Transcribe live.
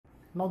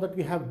Now that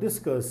we have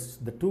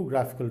discussed the two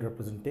graphical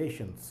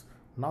representations,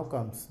 now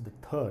comes the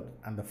third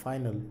and the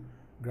final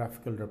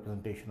graphical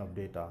representation of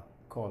data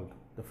called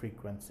the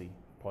frequency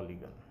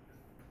polygon.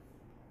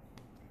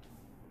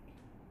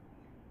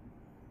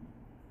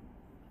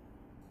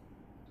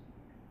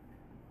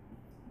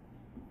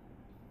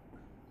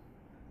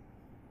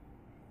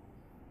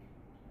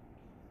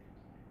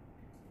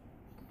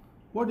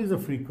 What is a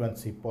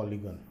frequency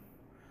polygon?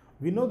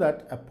 We know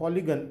that a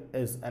polygon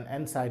is an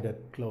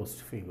n-sided closed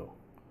figure.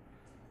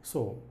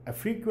 So a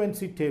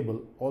frequency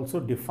table also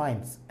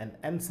defines an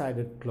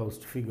n-sided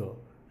closed figure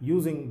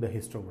using the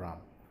histogram,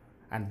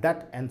 and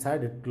that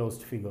n-sided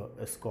closed figure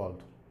is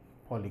called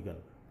polygon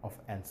of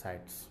n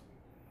sides.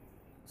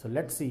 So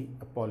let's see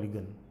a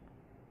polygon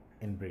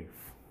in brief.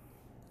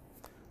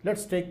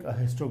 Let's take a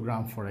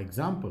histogram for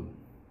example.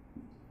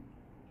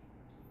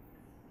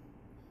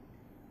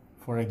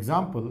 For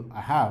example,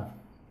 I have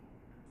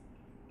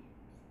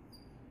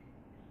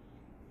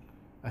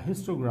a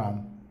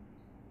histogram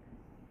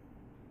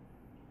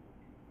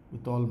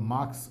with all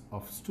marks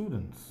of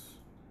students.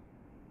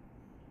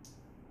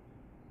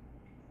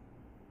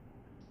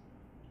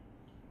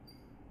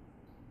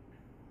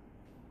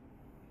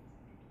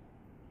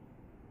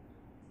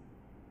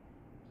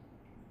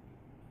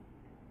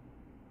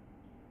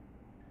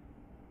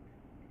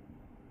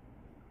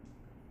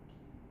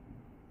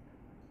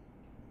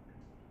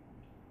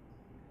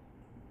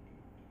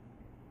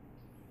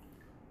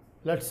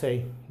 Let's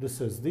say this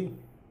is the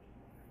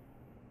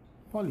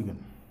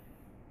polygon.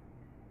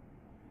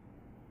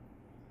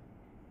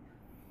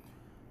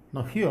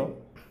 Now here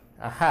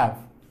I have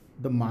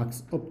the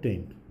marks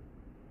obtained.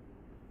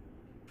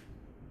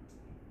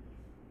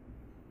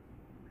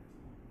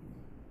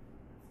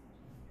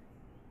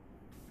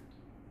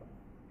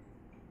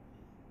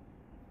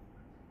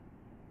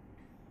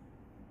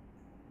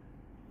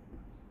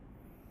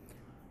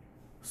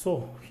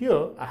 So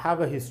here I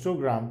have a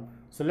histogram.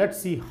 So let's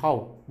see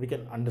how we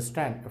can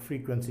understand a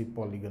frequency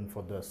polygon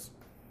for this,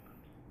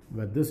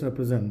 where this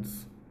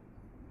represents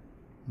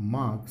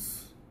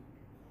marks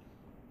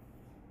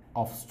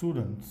of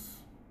students,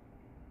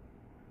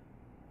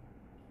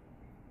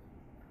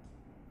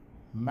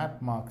 math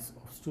marks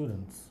of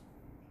students,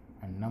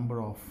 and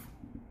number of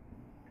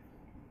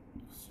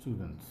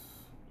students.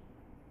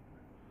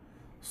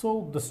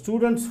 So the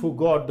students who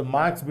got the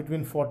marks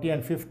between 40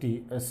 and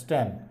 50 is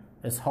 10,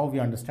 is how we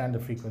understand the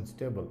frequency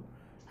table.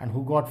 And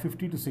who got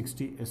 50 to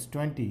 60 is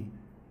 20,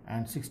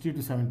 and 60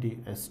 to 70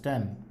 is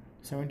 10,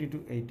 70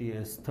 to 80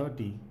 is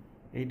 30,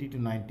 80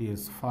 to 90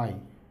 is 5,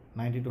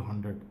 90 to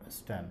 100 is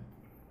 10,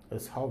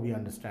 is how we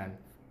understand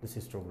this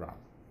histogram.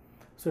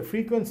 So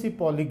frequency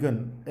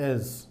polygon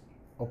is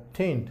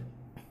obtained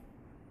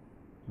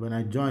when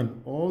I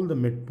join all the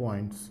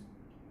midpoints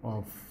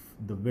of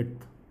the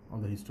width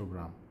of the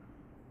histogram.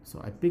 So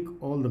I pick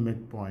all the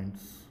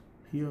midpoints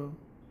here,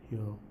 here,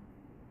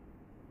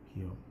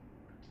 here.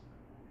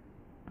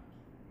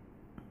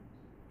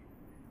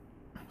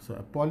 So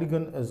a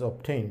polygon is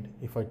obtained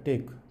if I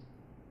take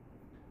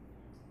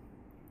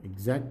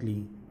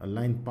exactly a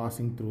line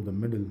passing through the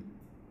middle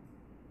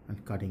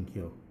and cutting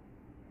here.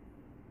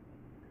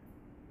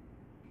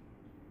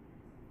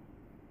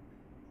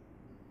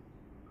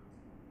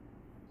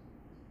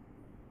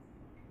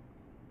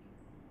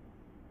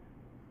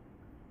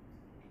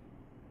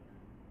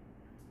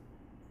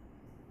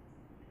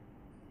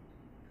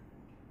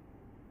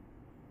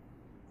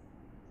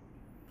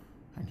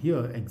 And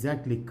here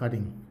exactly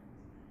cutting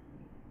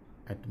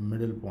at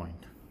middle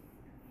point,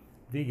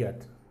 we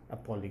get a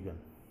polygon.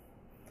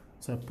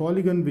 So a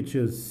polygon which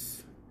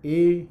is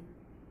A,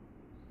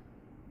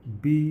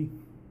 B,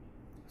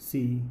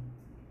 C,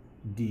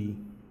 D,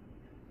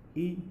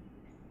 E,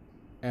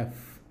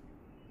 F,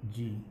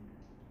 G,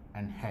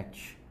 and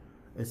H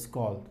is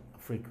called a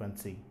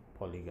frequency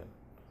polygon.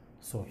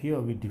 So here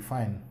we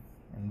define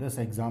in this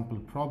example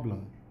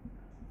problem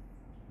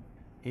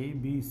A,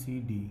 B, C,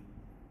 D,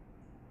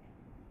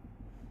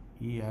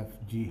 E, F,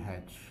 G,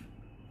 H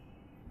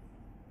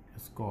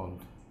is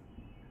called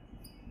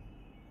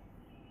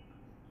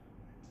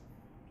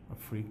a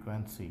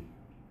frequency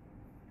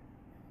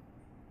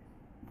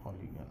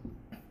polygon.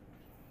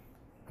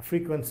 A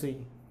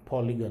frequency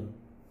polygon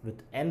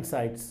with n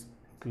sides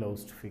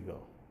closed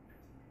figure.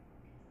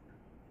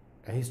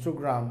 A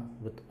histogram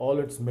with all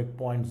its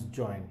midpoints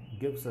joined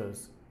gives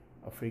us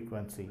a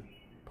frequency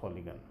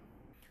polygon.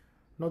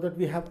 Now that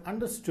we have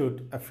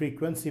understood a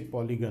frequency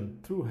polygon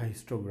through a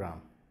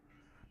histogram,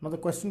 now the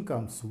question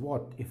comes,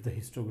 what if the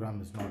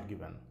histogram is not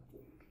given?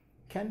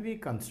 Can we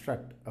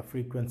construct a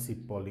frequency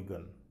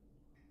polygon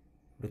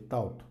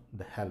without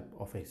the help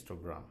of a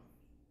histogram?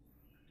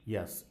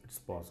 Yes, it's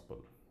possible,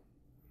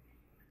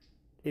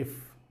 if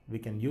we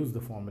can use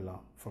the formula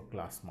for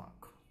class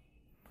mark.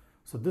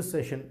 So this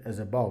session is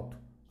about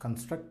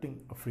constructing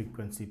a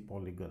frequency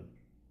polygon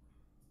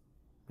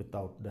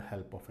without the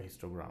help of a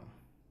histogram.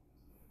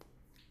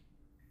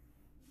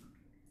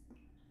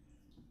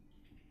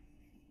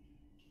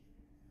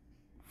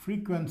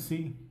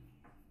 Frequency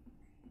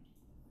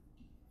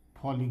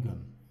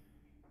polygon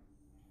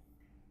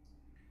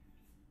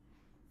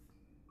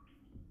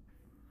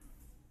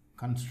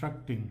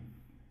constructing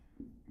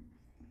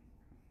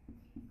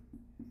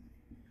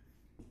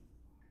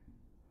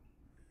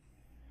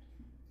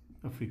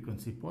a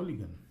frequency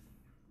polygon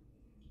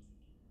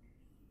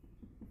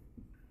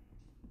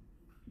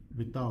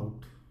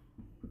without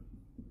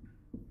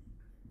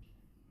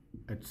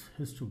its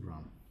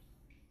histogram.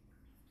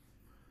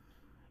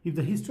 If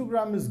the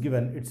histogram is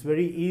given, it's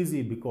very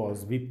easy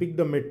because we pick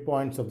the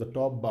midpoints of the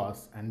top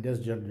bars and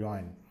just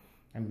join,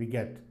 and we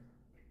get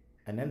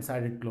an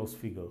n-sided closed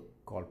figure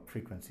called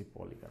frequency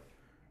polygon.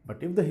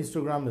 But if the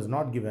histogram is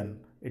not given,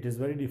 it is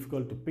very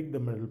difficult to pick the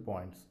middle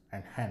points,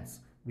 and hence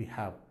we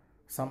have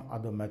some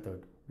other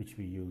method which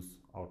we use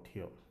out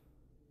here.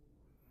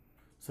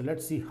 So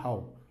let's see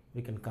how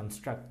we can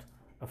construct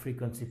a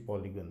frequency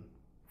polygon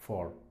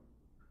for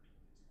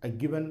a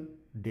given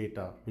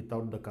data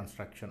without the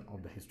construction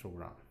of the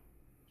histogram.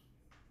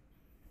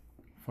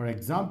 For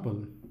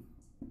example,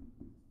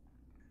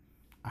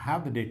 I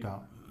have the data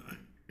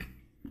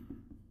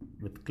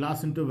with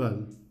class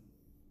interval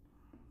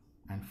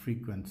and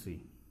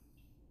frequency.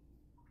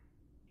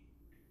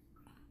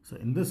 So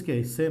in this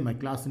case, say my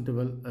class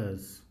interval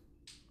is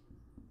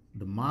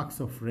the marks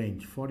of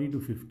range 40 to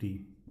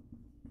 50,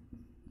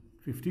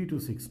 50 to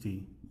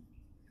 60,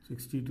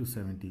 60 to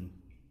 70,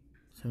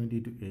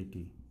 70 to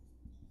 80,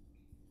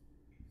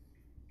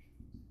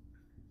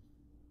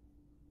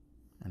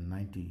 and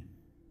 90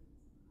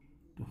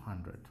 to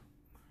 100.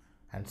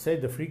 And say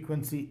the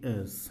frequency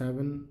is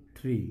 7,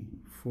 3,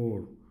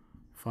 4,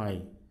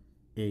 5,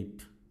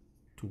 8,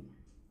 2.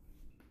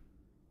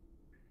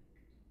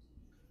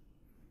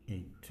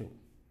 8, 2.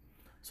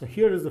 So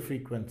here is the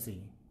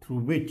frequency through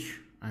which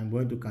I'm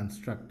going to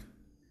construct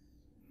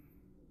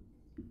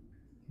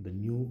the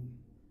new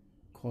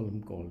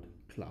column called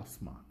class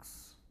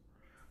marks.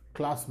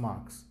 Class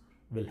marks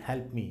will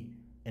help me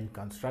in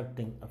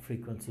constructing a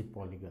frequency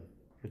polygon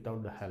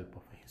without the help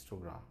of a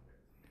histogram.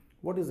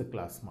 What is a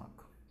class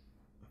mark?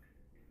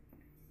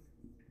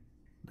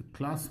 The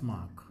class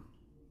mark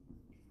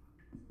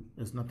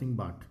is nothing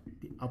but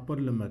the upper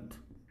limit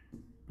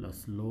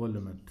plus lower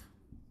limit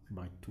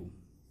by 2.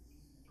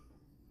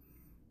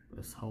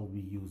 That's how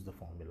we use the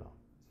formula.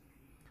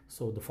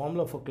 So the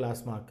formula for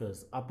class mark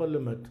is upper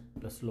limit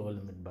plus lower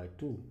limit by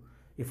 2.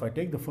 If I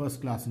take the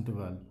first class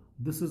interval,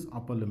 this is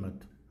upper limit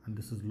and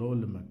this is lower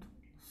limit.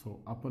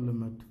 So upper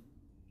limit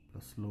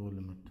plus lower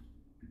limit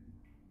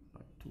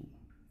by 2,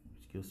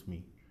 which gives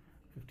me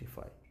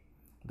 55.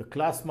 The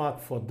class mark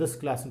for this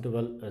class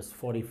interval is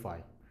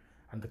 45.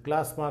 And the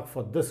class mark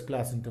for this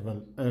class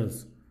interval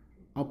is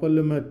upper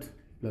limit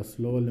plus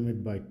lower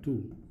limit by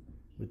 2,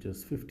 which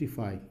is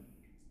 55,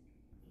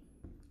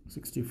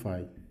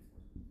 65,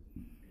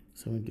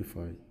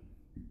 75,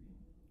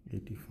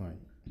 85,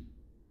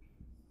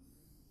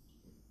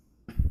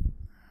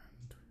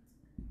 and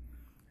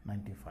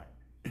 95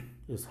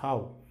 is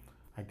how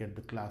I get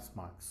the class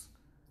marks,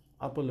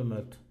 upper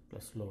limit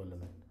plus lower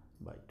limit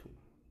by 2.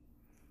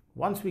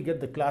 Once we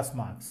get the class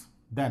marks,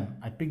 then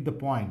I pick the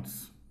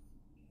points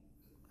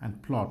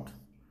and plot.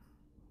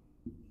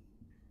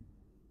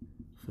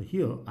 So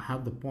here I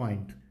have the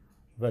point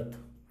with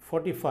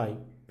 45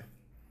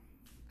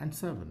 and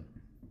 7.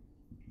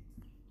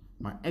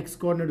 My x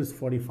coordinate is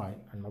 45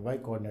 and my y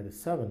coordinate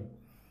is 7.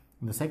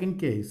 In the second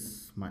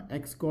case, my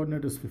x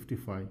coordinate is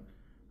 55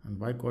 and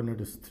y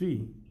coordinate is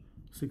 3,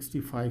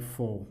 65,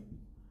 4,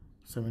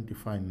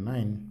 75,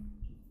 9.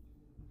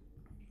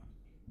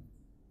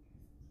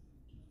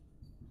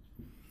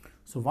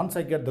 So once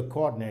I get the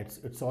coordinates,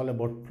 it's all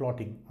about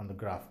plotting on the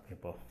graph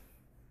paper.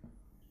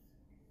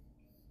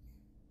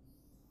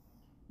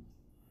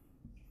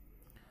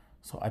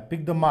 So I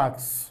pick the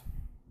marks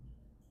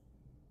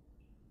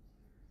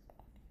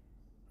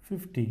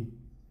 50,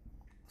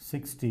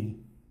 60,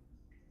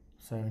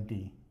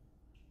 70,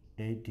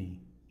 80,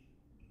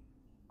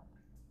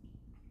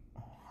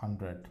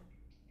 100,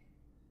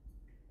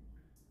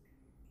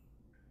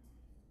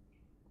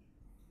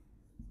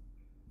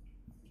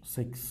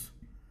 6,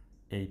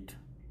 8,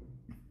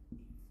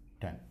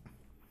 10.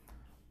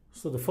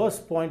 So the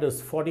first point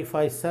is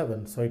 45,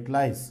 7. So it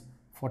lies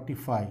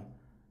 45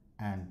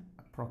 and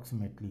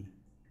approximately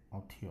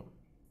out here.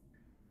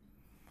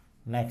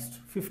 Next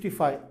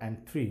 55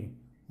 and 3,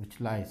 which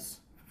lies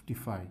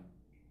 55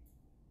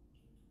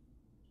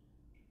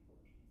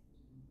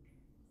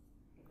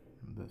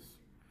 and this.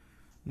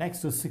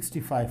 Next is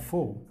 65,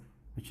 4,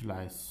 which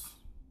lies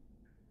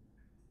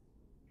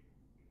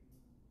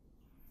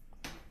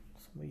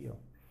somewhere here.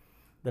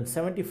 Then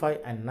 75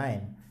 and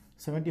 9.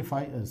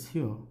 75 is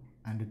here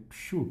and it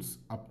shoots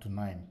up to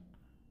 9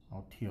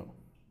 out here.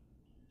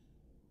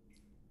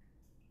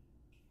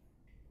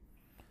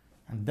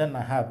 And then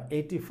I have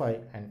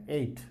 85 and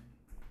 8,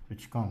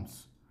 which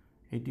comes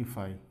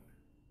 85,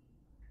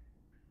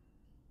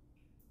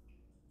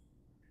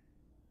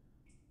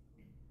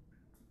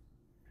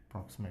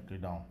 approximately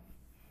down,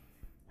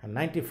 and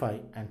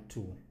 95 and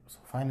 2. So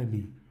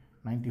finally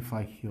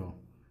 95 here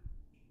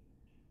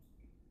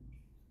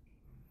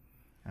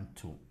and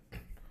 2.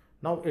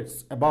 Now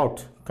it's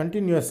about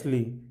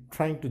continuously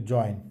trying to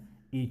join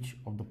each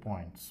of the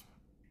points.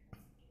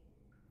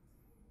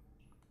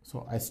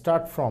 So I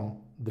start from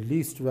the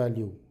least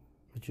value,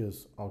 which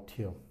is out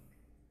here.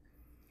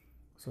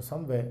 So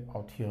somewhere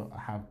out here I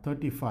have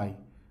 35,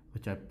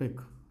 which I pick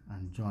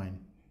and join.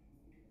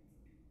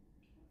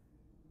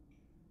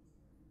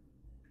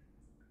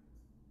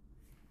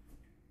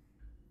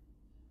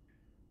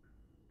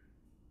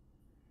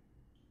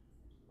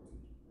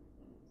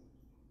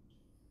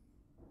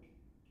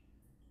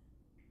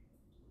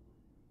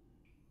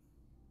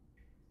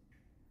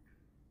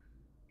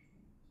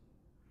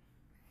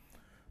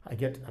 I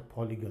get a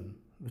polygon,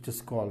 which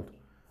is called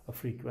a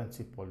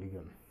frequency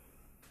polygon.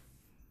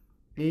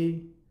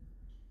 A,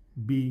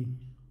 B,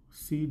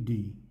 C,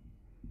 D,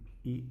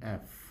 E,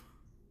 F,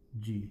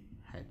 G,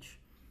 H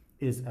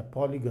is a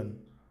polygon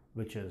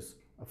which is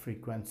a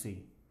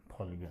frequency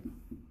polygon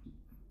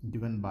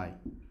given by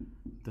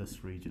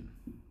this region.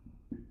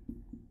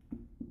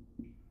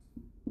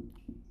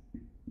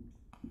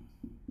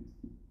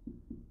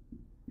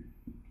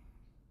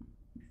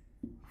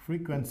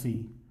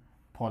 Frequency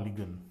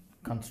polygon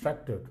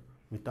constructed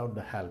without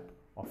the help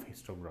of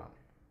histogram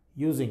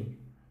using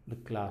the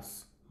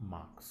class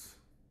marks.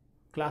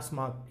 Class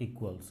mark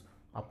equals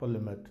upper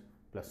limit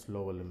plus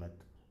lower limit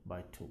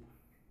by 2.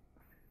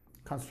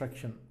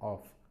 Construction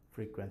of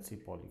frequency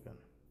polygon.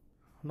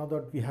 Now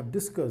that we have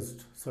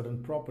discussed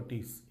certain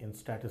properties in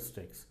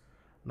statistics,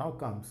 now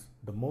comes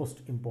the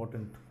most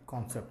important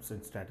concepts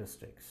in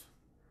statistics: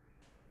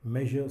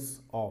 measures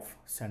of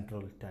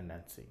central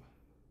tendency.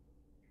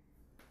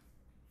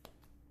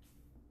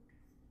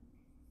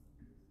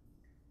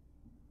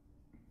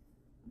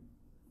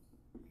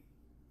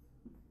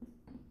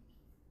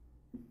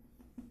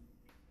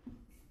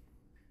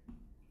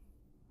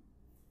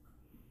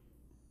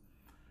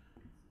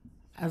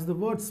 As the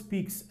word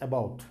speaks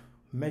about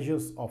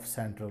measures of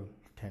central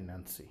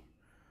tendency,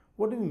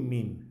 what do we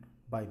mean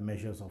by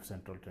measures of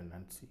central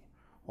tendency,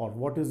 or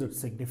what is its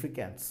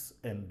significance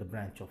in the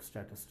branch of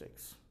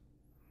statistics?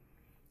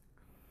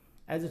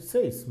 As it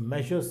says,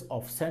 measures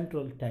of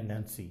central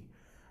tendency.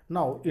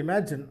 Now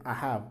imagine I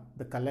have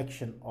the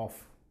collection of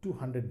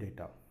 200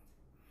 data.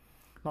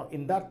 Now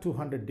in that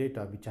 200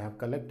 data which I have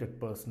collected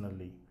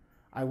personally,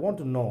 I want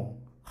to know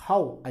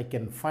how I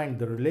can find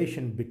the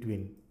relation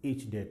between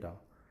each data.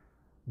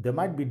 There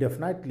might be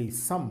definitely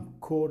some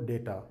core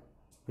data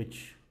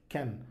which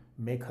can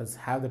make us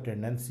have the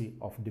tendency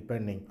of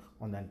depending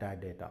on the entire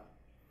data.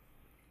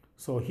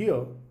 So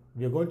here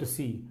we are going to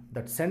see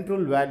that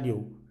central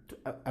value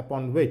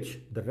upon which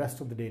the rest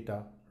of the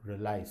data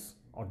relies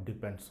or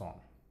depends on.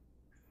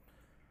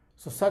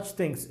 So such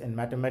things in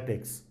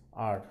mathematics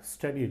are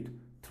studied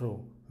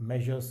through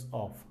measures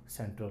of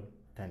central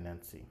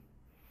tendency.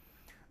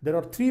 There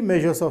are 3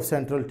 measures of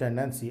central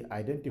tendency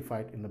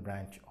identified in the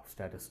branch of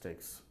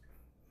statistics.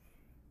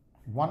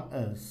 One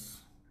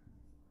is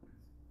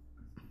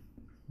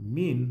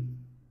mean,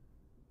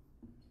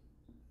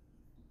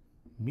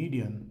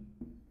 median,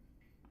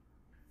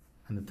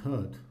 and the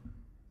third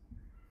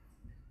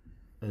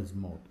is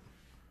mode.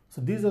 So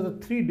these are the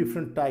 3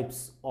 different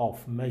types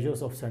of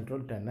measures of central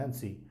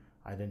tendency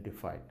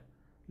identified.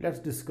 Let's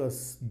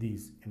discuss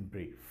these in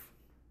brief.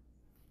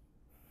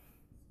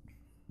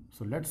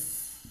 So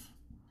let's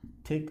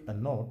take a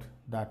note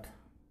that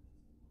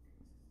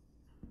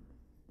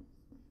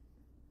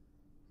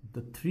the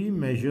 3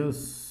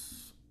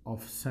 measures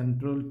of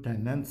central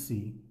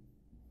tendency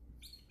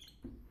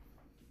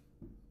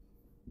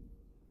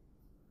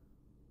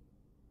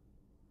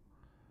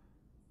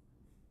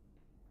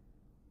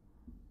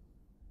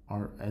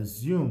are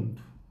assumed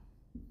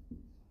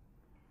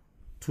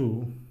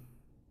to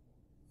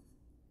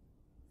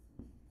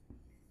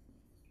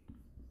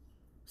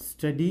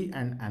study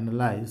and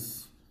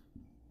analyze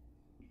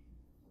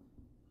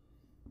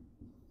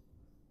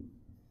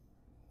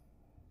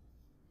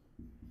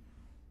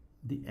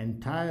the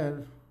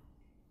entire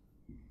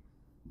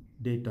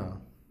data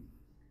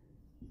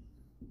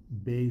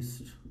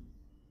based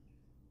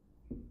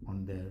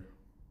on their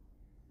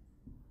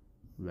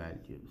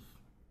values.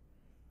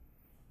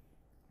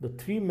 The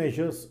 3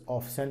 measures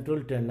of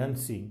central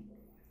tendency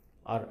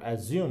are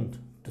assumed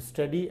to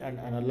study and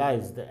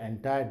analyze the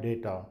entire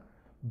data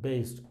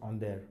based on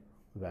their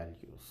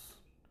values.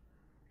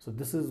 So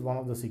this is one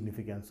of the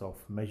significance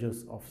of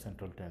measures of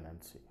central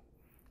tendency.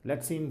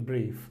 Let's see in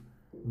brief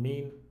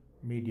mean,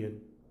 median,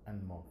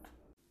 and mode.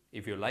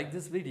 If you like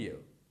this video,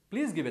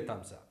 please give a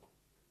thumbs up.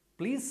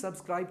 Please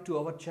subscribe to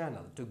our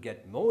channel to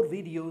get more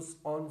videos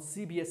on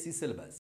CBSE syllabus.